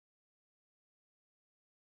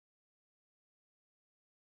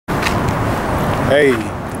Hey.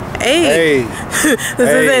 Hey. This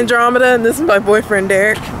is Andromeda, and this is my boyfriend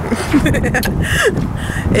Derek.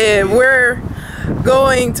 And we're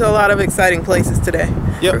going to a lot of exciting places today.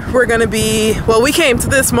 Yep. We're gonna be, well, we came to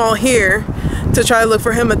this mall here to try to look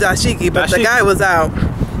for him a dashiki, but the guy was out.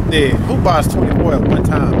 Yeah, who buys 24 at one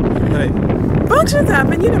time? Hey. Functions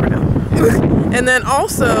happen, you never know. And then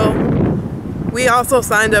also, we also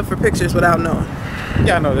signed up for pictures without knowing.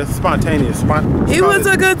 Yeah, I know, that's spontaneous. He was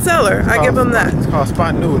a good seller, I give him that. It's called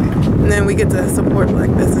spontaneity. And then we get to support black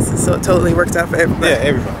businesses, so it totally works out for everybody. Yeah,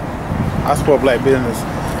 everybody. I support black business,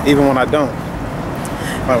 even when I don't.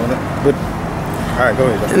 But, all right, go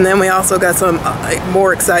ahead. And then we also got some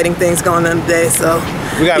more exciting things going on today, so.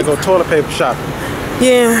 We gotta go toilet paper shopping.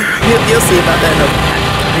 Yeah, you'll see about that.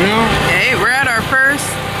 Yeah. Hey, we're at our first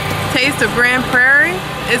Taste of Grand Prairie.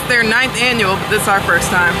 It's their 9th annual, but this is our first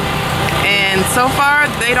time. And so far,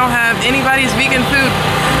 they don't have anybody's vegan food,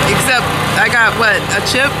 except I got, what, a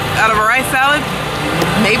chip out of a rice salad?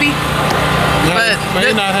 Maybe? Yeah, but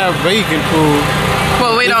may not have vegan food.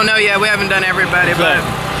 Well, we don't know yet. We haven't done everybody, but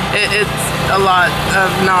it's a lot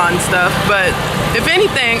of non-stuff. But if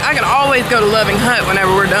anything, I can always go to Loving Hut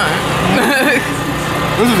whenever we're done.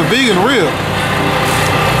 This is a vegan rib.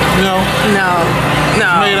 You know? No.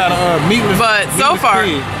 It's made out of meatless. But so far,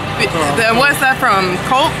 then what's that from?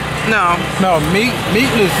 Colt? No. No,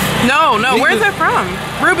 meatless. No, where's that from?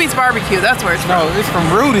 Ruby's Barbecue, that's where it's from. No, it's from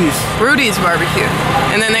Rudy's. Rudy's Barbecue.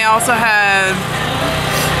 And then they also have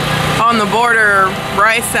On the Border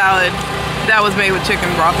rice salad. That was made with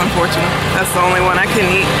chicken broth, unfortunately. That's the only one I can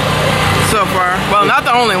eat so far. Well, not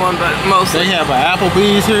the only one, but mostly. They have an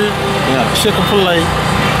Applebee's here. They have Chick-fil-A,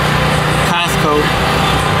 Costco.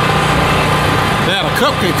 They have a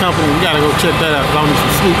cupcake company. We gotta go check that out. I need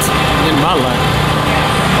some sweets in my life.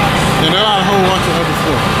 And there are a whole bunch of other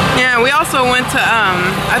stuff. Yeah, we also went to,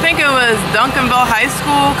 I think it was Duncanville High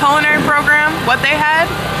School culinary program, what they had.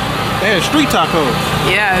 They had street tacos.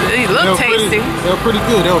 Yeah, they looked tasty. They were pretty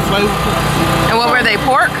good. They were flavorful. And what were they,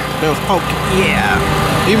 pork? They was pork. Yeah.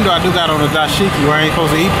 Even though I do got on a dashiki where I ain't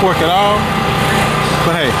supposed to eat pork at all.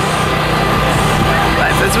 But hey.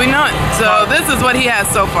 Life as we know it. So this is what he has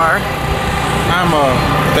so far. I'm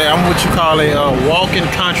what you call a walking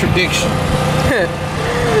contradiction.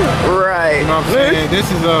 Right. You know what I'm saying? This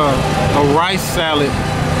is a rice salad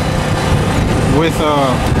with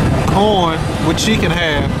corn, which she can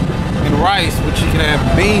have, and rice, which she can have,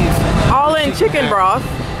 beans. All in chicken broth.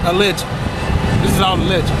 A leche. This is all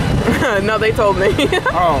leche. No, they told me.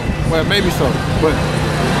 Oh, well, maybe so. But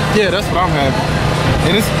yeah, that's what I'm having.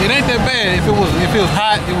 And it ain't that bad. If it was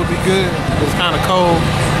hot, it would be good. It's kind of cold.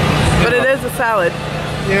 But it is a salad.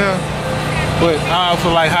 Yeah. But I also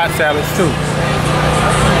like hot salads too. You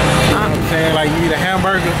know what I'm saying? Like you eat a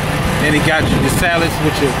hamburger, and it got you your salads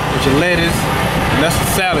with your lettuce, and that's a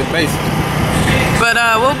salad basically. But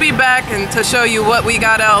we'll be back and to show you what we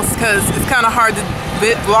got else, because it's kind of hard to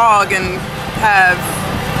vlog and have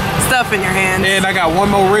stuff in your hands. Yeah, and I got one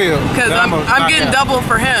more reel. Because I'm getting double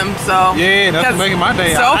for him, so. Yeah, that's making my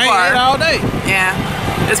day. So I far, ain't ate all day. Yeah,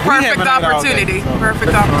 it's perfect opportunity. Day, so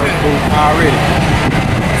perfect opportunity. Already.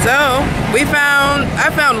 So I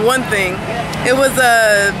found one thing. It was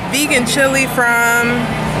a vegan chili from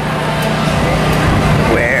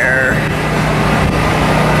where?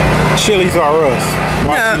 Chili's R Us.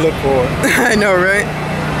 Why you look for it? I know, right?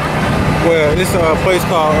 Well, this is a place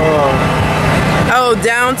called oh,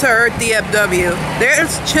 Down to Earth DFW. Their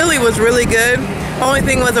chili was really good. Only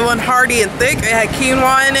thing was it wasn't hearty and thick. It had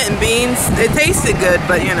quinoa in it and beans. It tasted good,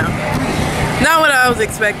 but you know, not what I was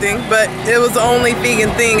expecting. But it was the only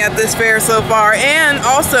vegan thing at this fair so far. And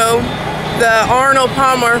also the Arnold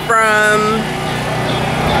Palmer from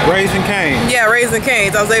Raising Cane's. Yeah, Raising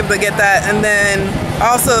Cane's. I was able to get that. And then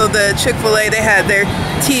also the Chick-fil-A, they had their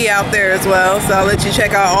tea out there as well. So I'll let you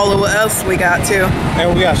check out all of what else we got too.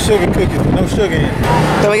 And we got sugar cookies with no sugar in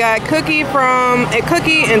it. So we got a cookie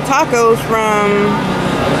and tacos from,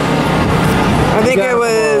 I think it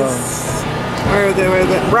was, where is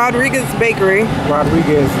it? Rodriguez Bakery.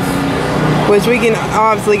 Rodriguez. Which we can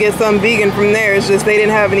obviously get some vegan from there. It's just they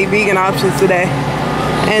didn't have any vegan options today.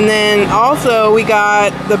 And then also we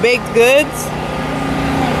got the baked goods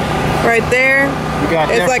right there.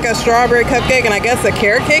 It's like a strawberry cupcake and I guess a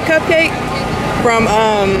carrot cake cupcake from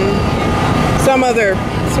some other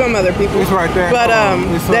people. It's right there. But I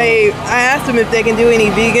asked them if they can do any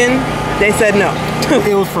vegan. They said no.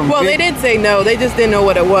 It was from well, they did say no. They just didn't know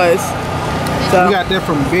what it was. So we got that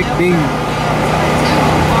from Big D.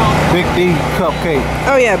 Big D Cupcake.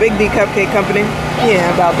 Oh yeah, Big D Cupcake Company.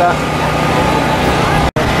 Yeah, about that.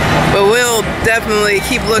 But we'll definitely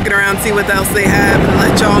keep looking around, see what else they have, and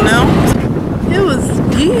let y'all know. It was,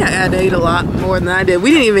 he had ate a lot more than I did.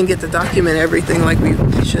 We didn't even get to document everything like we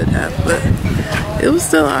should have, but it was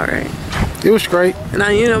still all right. It was great. And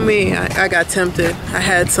you know me, I got tempted. I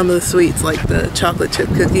had some of the sweets, like the chocolate chip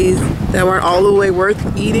cookies that weren't all the way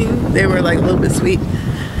worth eating. They were like a little bit sweet.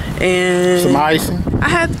 And some icing. I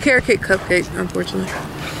had the carrot cake cupcake, unfortunately.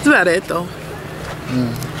 That's about it though.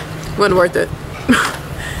 Wasn't worth it.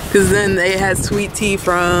 Because then they had sweet tea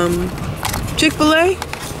from Chick-fil-A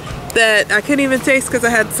that I couldn't even taste because I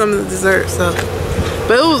had some of the dessert. So,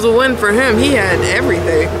 but it was a win for him. He had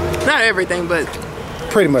everything. Not everything, but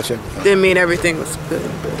pretty much everything. Didn't mean everything was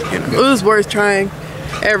good, but, you know, it was worth trying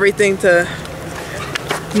everything to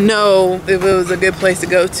know if it was a good place to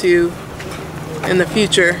go to in the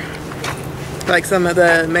future, like some of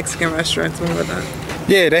the Mexican restaurants and whatnot.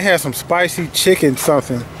 Yeah, they had some spicy chicken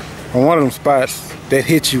something on one of them spots that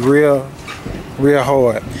hit you real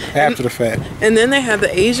hard after the fact. And then they had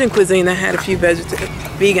the Asian cuisine that had a few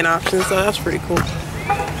vegan options, so that's pretty cool.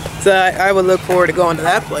 So I would look forward to going to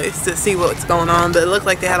that place to see what's going on. But it looked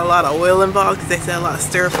like they had a lot of oil involved because they said a lot of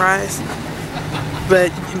stir fries.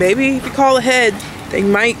 But maybe if you call ahead, they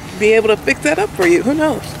might be able to fix that up for you. Who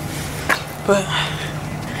knows? But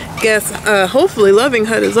I guess hopefully Loving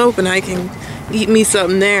Hut is open. I can eat me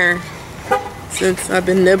something there since I've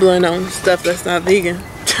been nibbling on stuff that's not vegan.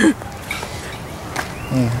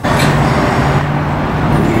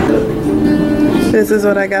 This is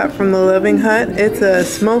what I got from the Loving Hut. It's a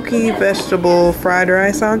smoky vegetable fried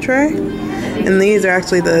rice entree. And these are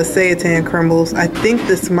actually the seitan crumbles. I think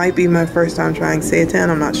this might be my first time trying seitan,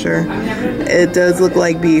 I'm not sure. It does look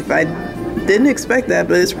like beef. I didn't expect that,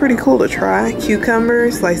 but it's pretty cool to try.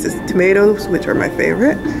 Cucumbers, slices of tomatoes, which are my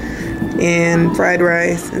favorite, and fried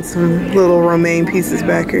rice, and some little romaine pieces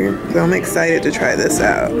back here. So I'm excited to try this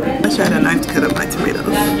out. I should have had a knife to cut up my tomatoes.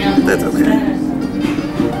 That's okay.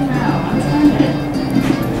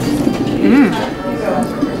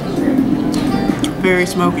 Very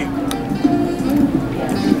smoky.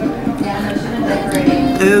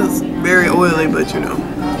 It is very oily, but you know,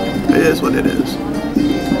 it is what it is.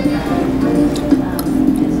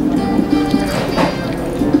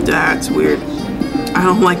 That's weird. I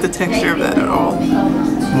don't like the texture of that at all.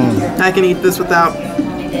 I can eat this without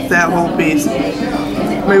that whole piece.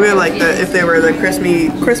 Maybe I like the if they were the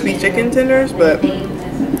crispy chicken tenders, but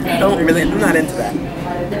I'm not into that.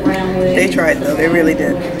 They tried though, they really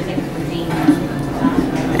did.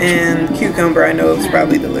 And cucumber, I know it's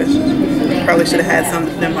probably delicious. Probably should have had some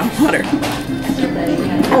in my water.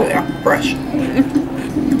 Oh yeah, fresh.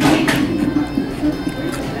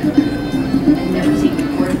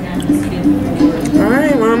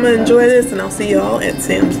 Alright, well I'm gonna enjoy this and I'll see y'all at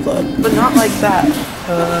Sam's Club. But not like that.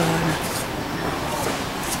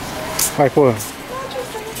 Like what?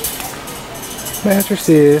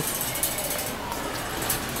 Mattresses.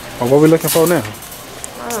 Well, what are we looking for now?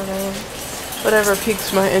 I don't know. Whatever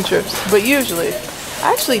piques my interest. But usually,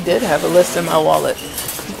 I actually did have a list in my wallet.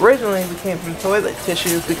 Originally, we came from toilet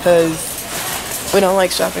tissue because we don't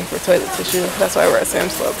like shopping for toilet tissue. That's why we're at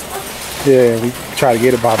Sam's Club. Yeah, we try to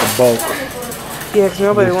get it by the bulk. Yeah, because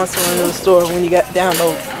nobody wants to run to the store when you get down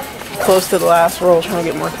to close to the last roll trying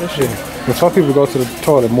to get more tissue. Yeah. But some people go to the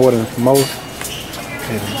toilet more than most.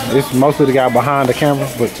 And it's mostly the guy behind the camera,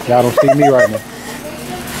 but y'all don't see me right now.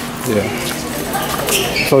 Yeah.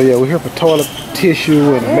 So yeah, we're here for toilet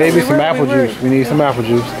tissue and maybe some apple juice. We need some apple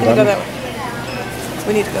juice. We need to go that way.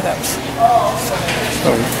 We need to go that way.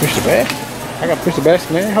 Oh, push the basket. I gotta push the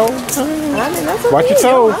basket in, hold. I mean, that's okay. Watch your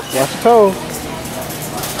toes. Watch your toes.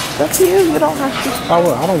 It's up to you. You don't have to. Oh,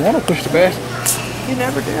 well, I don't want to push the basket. You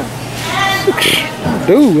never do.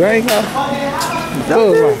 Dude, I ain't got.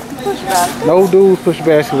 No dudes push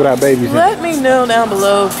baskets without babies in. Let me know down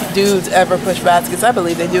below if dudes ever push baskets. I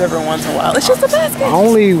believe they do every once in a while. It's just a basket.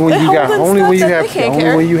 Only when you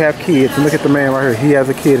have kids. And look at the man right here. He has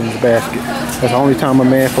a kid in his basket. That's the only time a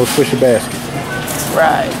man's supposed to push a basket.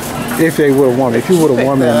 Right. If they were a woman. If you were a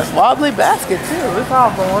woman. Wobbly basket too. It's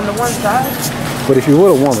all going to one side. But if you were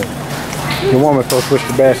a woman, the woman's supposed to push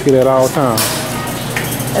the basket at all times.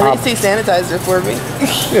 At least he sanitized it for me.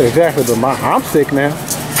 Yeah, exactly. But I'm sick now.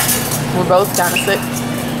 We're both kind of sick.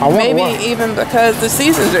 Maybe even because the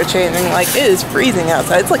seasons are changing. Like, it is freezing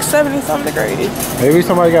outside. It's like 70-something degrees. Maybe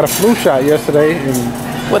somebody got a flu shot yesterday.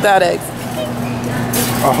 And without eggs.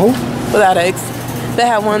 Who? Without eggs. They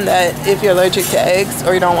have one that if you're allergic to eggs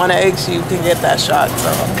or you don't want eggs, you can get that shot.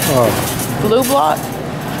 So, Blue Block.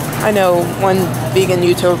 I know one vegan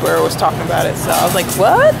YouTuber was talking about it. So I was like,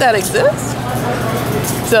 what? That exists?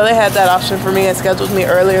 So they had that option for me and scheduled me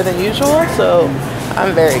earlier than usual. So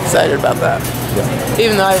I'm very excited about that. Yeah.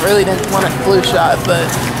 Even though I really didn't want a flu shot, but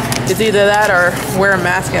It's either that or wear a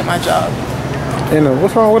mask at my job. And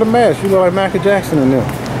what's wrong with a mask? You look like Michael Jackson in there.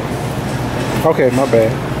 Okay, my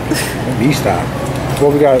bad. B stop.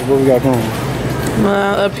 What we got? What we got going?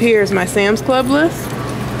 Up here is my Sam's Club list.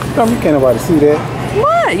 No, you can't nobody see that.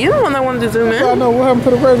 What? You the one that wanted to zoom in. I know what happened to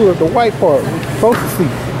the regular, the white part. We're supposed to see.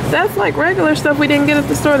 That's like regular stuff we didn't get at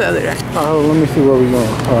the store the other day. Oh, let me see where we going.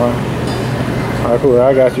 All right, cool.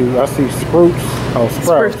 I got you. I see Sprouts. Oh,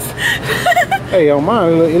 Sprouts. Hey, on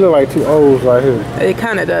mine, it look like two O's right here. It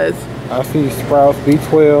kind of does. I see Sprouts,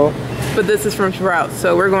 B12. But this is from Sprouts,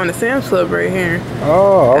 so we're going to Sam's Club right here.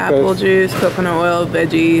 Oh, okay. Apple juice, coconut oil,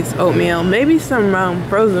 veggies, oatmeal, maybe some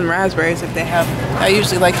frozen raspberries if they have. I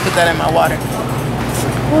usually like to put that in my water.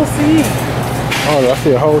 We'll see. Oh, I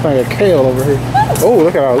see a whole thing of kale over here. Oh,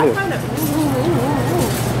 look at all this.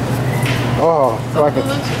 Oh, so like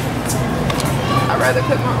I'd rather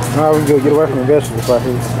cook my own. No, we can go get away from the vegetables right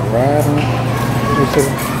here. Right on.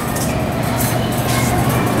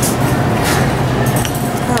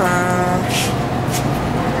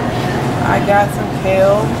 I got some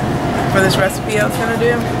kale for this recipe I was gonna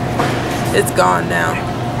do. It's gone now.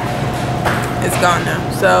 It's gone now.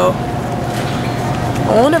 So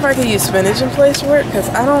I wonder if I could use spinach in place for it, because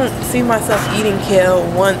I don't see myself eating kale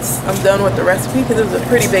once I'm done with the recipe, because it was a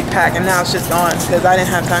pretty big pack and now it's just gone because I didn't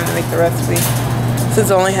have time to make the recipe.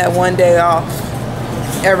 Since I only had one day off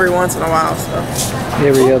every once in a while, so.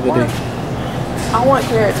 Every other day. I want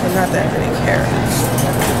carrots, but not that many carrots.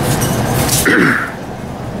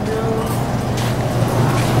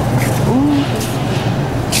 Ooh,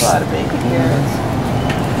 a lot of baby carrots.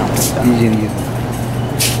 Easy.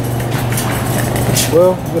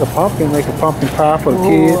 Well, get a pumpkin, make a pumpkin pie for the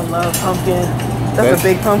kids. I love pumpkin. That's a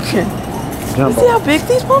big pumpkin. Jumbo. You see how big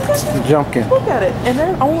these pumpkins are? Jumpkin. Look at it. And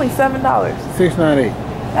they're only $7. $6.98.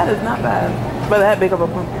 That is not bad. But that big of a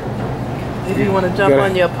pumpkin. If you want to jump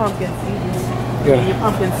on your pumpkin season. Your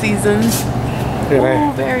pumpkin seasons.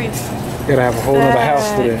 Ooh, berries. Gotta have a whole other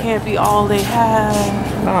house for that. Can't be all they have.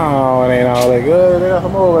 No, it ain't all that good. They got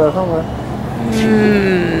some over there somewhere.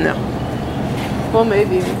 No. Well,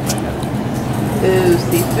 maybe. Is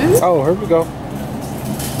seafood? Oh, here we go.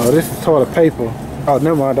 Oh, this is toilet paper. Oh,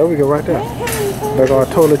 never mind. There we go right there. Like our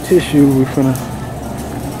toilet tissue, we finna.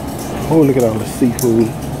 Oh, look at all the seafood.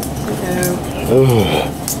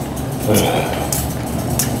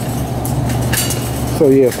 So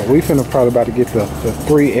yeah, so we finna probably about to get the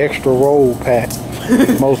 3 extra roll pack,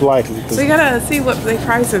 most likely. We gotta see what the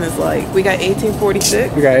pricing is like. We got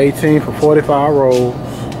 18.46. We got 18 for 45 rolls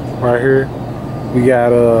right here. We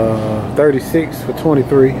got 36 for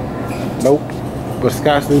 23. Nope. But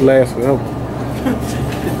Scotch do last forever.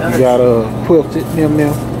 We got quilted them.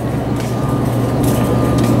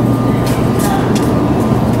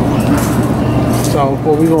 So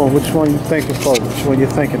where we going? Which one you thinking for? Which one you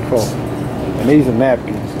thinking for? And these are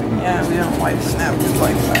napkins. Yeah, we don't wipe the napkins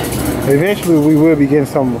like that. Eventually we will be getting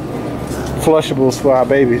some flushables for our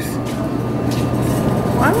babies.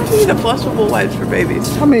 Why would you need a flushable wipes for babies?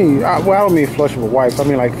 I mean, well, I don't mean flushable wipes. I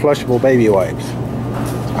mean like flushable baby wipes.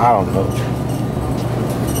 I don't know.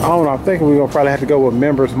 I'm thinking we're gonna probably have to go with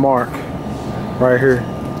Members Mark right here.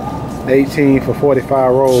 18 for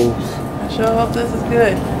 45 rolls. I sure hope this is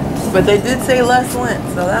good. But they did say less lint,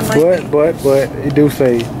 so that might be. But it do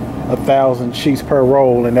say 1,000 sheets per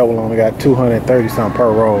roll, and that one only got 230 something per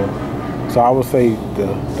roll. So I would say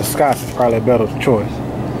the Scotch is probably a better choice.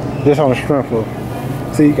 Just on the strength of,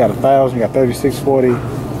 see, you got 1,000, you got 3640,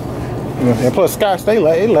 and plus Scotch,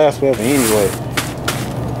 it lasts forever anyway.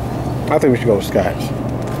 I think we should go with Scotch.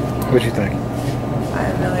 What you think? I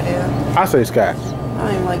have no idea. I say Scotch. I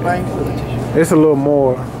don't even like buying toilet tissue. It's a little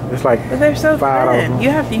more. It's like. But they're so $5 thin. You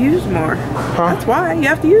have to use more. Huh? That's why you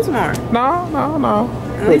have to use more. No.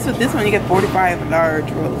 At least with this one, you get 45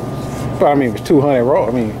 large rolls. But I mean, it's 200 roll.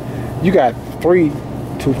 I mean, you got 3,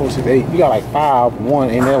 2, 4, 6, 8. You got like 5, 1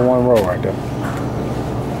 in that one row right there.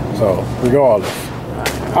 So regardless,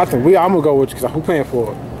 I think I'm gonna go with you because who's paying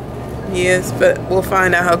for it? Yes, but we'll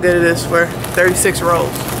find out how good it is for 36 rolls.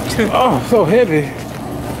 Oh, so heavy.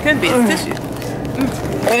 Could be. It's tissue.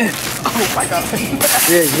 Oh my god.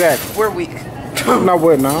 Yeah, exactly. We're weak. No,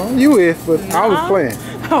 what? No, you is, but I was playing.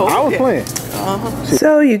 Oh, okay. I was playing.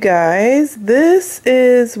 So you guys, this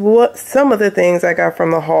is what some of the things I got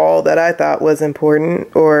from the haul that I thought was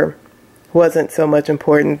important, or wasn't so much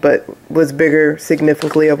important, but was bigger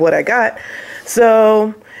significantly of what I got.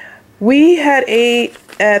 So we had ate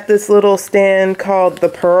at this little stand called The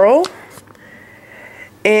Pearl,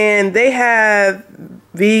 and they have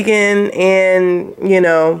vegan and, you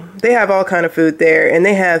know, they have all kind of food there, and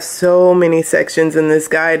they have so many sections in this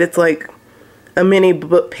guide. It's like a mini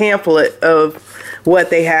book pamphlet of what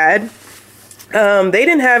they had. They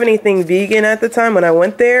didn't have anything vegan at the time when I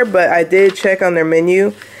went there, but I did check on their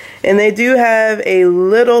menu. And they do have a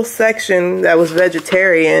little section that was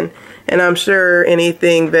vegetarian. And I'm sure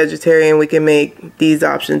anything vegetarian, we can make these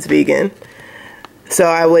options vegan. So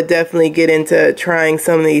I would definitely get into trying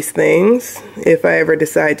some of these things if I ever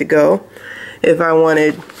decide to go, if I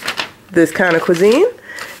wanted this kind of cuisine.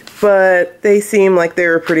 But they seem like they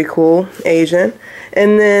were pretty cool, Asian.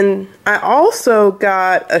 And then I also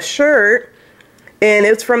got a shirt, and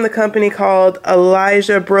it's from the company called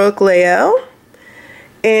Elijah Brooke Lael.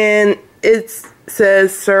 And it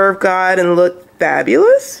says, serve God and look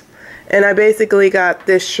fabulous. And I basically got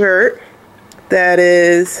this shirt that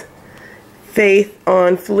is Faith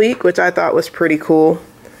on Fleek, which I thought was pretty cool.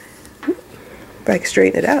 If I can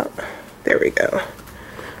straighten it out. There we go.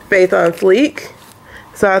 Faith on Fleek.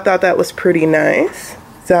 So I thought that was pretty nice.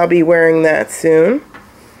 So I'll be wearing that soon.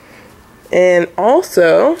 And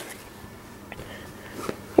also,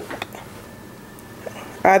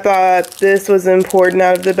 I thought this was important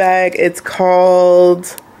out of the bag. It's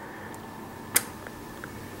called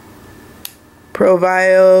Pro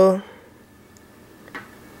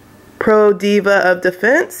Diva of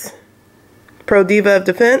Defense. Pro Diva of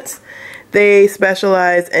Defense. They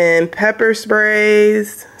specialize in pepper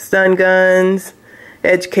sprays, stun guns,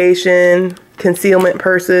 education, concealment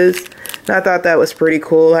purses. And I thought that was pretty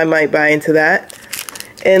cool. I might buy into that.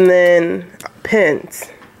 And then pens.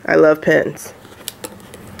 I love pens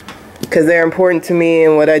because they're important to me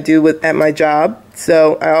and what I do at my job.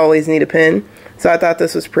 So I always need a pen. So I thought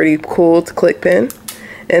this was pretty cool to click pen.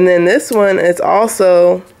 And then this one is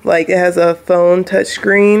also like it has a phone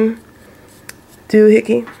touchscreen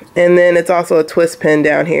doohickey. And then it's also a twist pen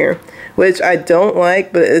down here, which I don't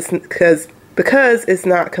like, but it's because it's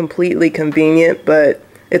not completely convenient, but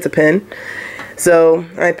it's a pen. So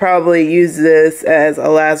I probably use this as a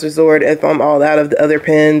last resort if I'm all out of the other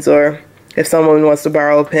pens, or if someone wants to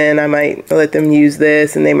borrow a pen, I might let them use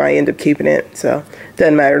this and they might end up keeping it. So it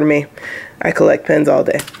doesn't matter to me. I collect pens all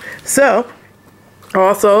day. So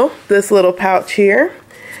also this little pouch here.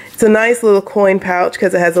 It's a nice little coin pouch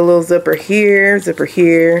because it has a little zipper here,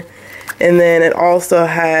 and then it also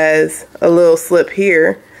has a little slip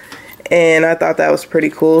here. And I thought that was pretty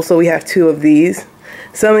cool. So we have two of these.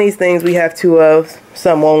 Some of these things we have two of,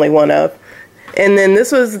 some only one of. And then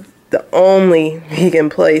this was the only vegan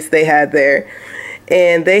place they had there.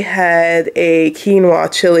 And they had a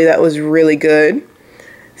quinoa chili that was really good.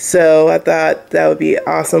 So I thought that would be an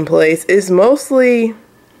awesome place. It's mostly,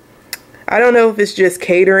 I don't know if it's just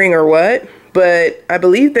catering or what, but I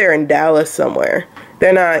believe they're in Dallas somewhere.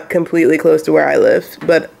 They're not completely close to where I live,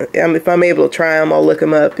 but if I'm able to try them, I'll look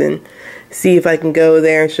them up and see if I can go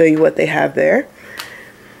there and show you what they have there.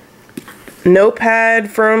 Notepad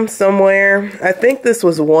from somewhere. I think this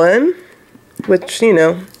was one, which, you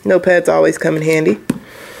know, notepads always come in handy.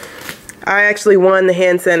 I actually won the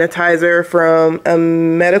hand sanitizer from a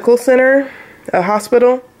medical center, a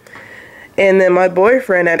hospital. And then my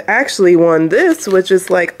boyfriend had actually won this, which is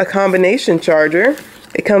like a combination charger.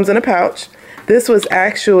 It comes in a pouch. This was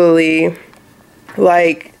actually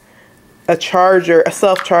like a charger, a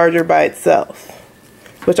self-charger by itself,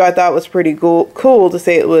 which I thought was pretty cool to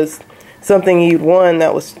say it was something you'd won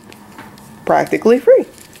that was practically free.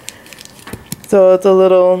 So it's a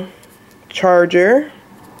little charger.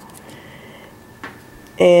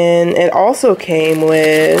 And it also came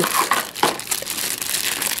with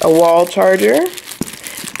a wall charger.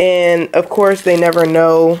 And of course they never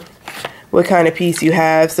know what kind of piece you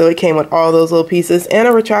have, so it came with all those little pieces and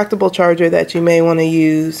a retractable charger that you may want to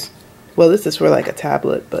use. Well, this is for like a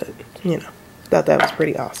tablet, but you know, thought that was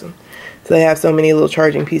pretty awesome. So they have so many little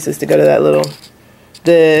charging pieces to go to that little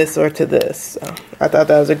this or to this. So I thought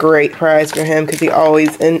that was a great prize for him because he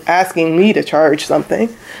always asking me to charge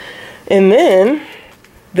something. And then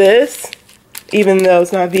this, even though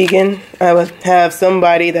it's not vegan, I would have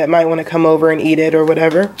somebody that might want to come over and eat it or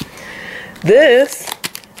whatever. This,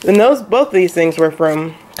 and both these things were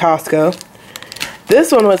from Costco.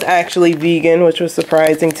 This one was actually vegan, which was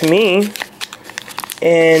surprising to me.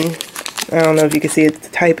 And I don't know if you can see it, the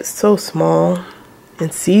type is so small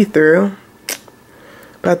and see-through.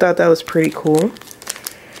 But I thought that was pretty cool.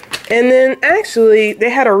 And then actually, they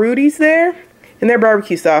had a Rudy's there, and their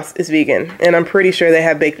barbecue sauce is vegan. And I'm pretty sure they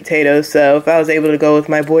have baked potatoes, so if I was able to go with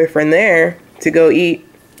my boyfriend there to go eat,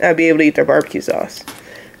 I'd be able to eat their barbecue sauce.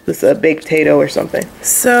 This a baked potato or something.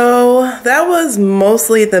 So that was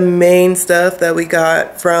mostly the main stuff that we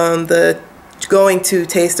got from the going to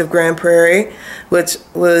Taste of Grand Prairie, which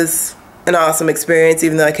was an awesome experience,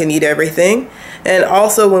 even though I couldn't eat everything. And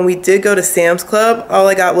also, when we did go to Sam's Club, all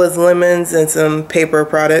I got was lemons and some paper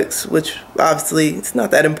products, which obviously it's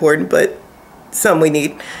not that important, but some we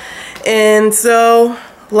need. And so,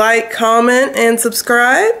 like, comment, and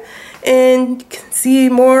subscribe, and you can see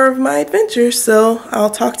more of my adventures. So I'll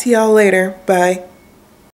talk to y'all later. Bye.